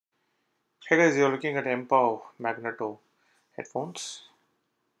Hey guys, you're looking at Mpow Magneto headphones.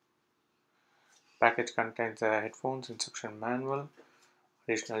 Package contains a headphones instruction manual,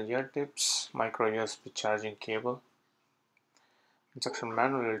 additional ear tips, micro USB charging cable. Instruction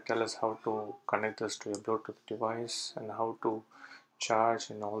manual will tell us how to connect this to a Bluetooth device and how to charge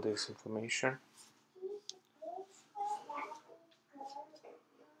and all this information.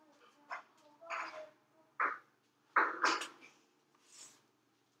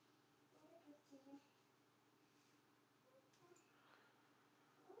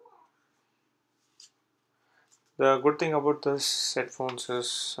 The good thing about this headphones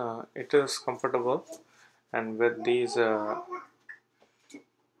is it is comfortable, and with these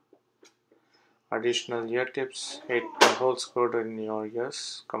additional ear tips, it holds good in your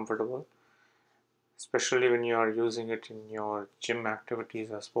ears, comfortable, especially when you are using it in your gym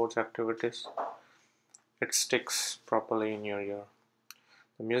activities or sports activities. It sticks properly in your ear.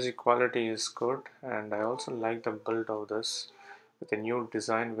 The music quality is good, and I also like the build of this with a new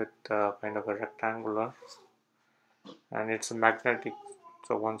design with kind of a rectangular, and it's a magnetic,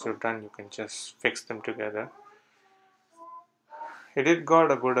 so once you're done you can just fix them together. It did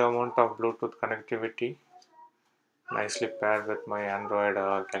got a good amount of Bluetooth connectivity, nicely paired with my Android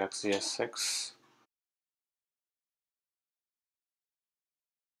Galaxy S6.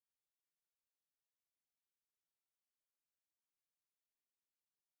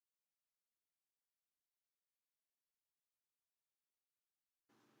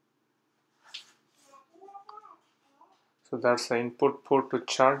 So that's the input port to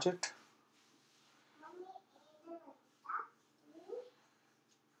charge it.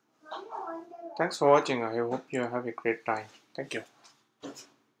 Thanks for watching. I hope you have a great time. Thank you.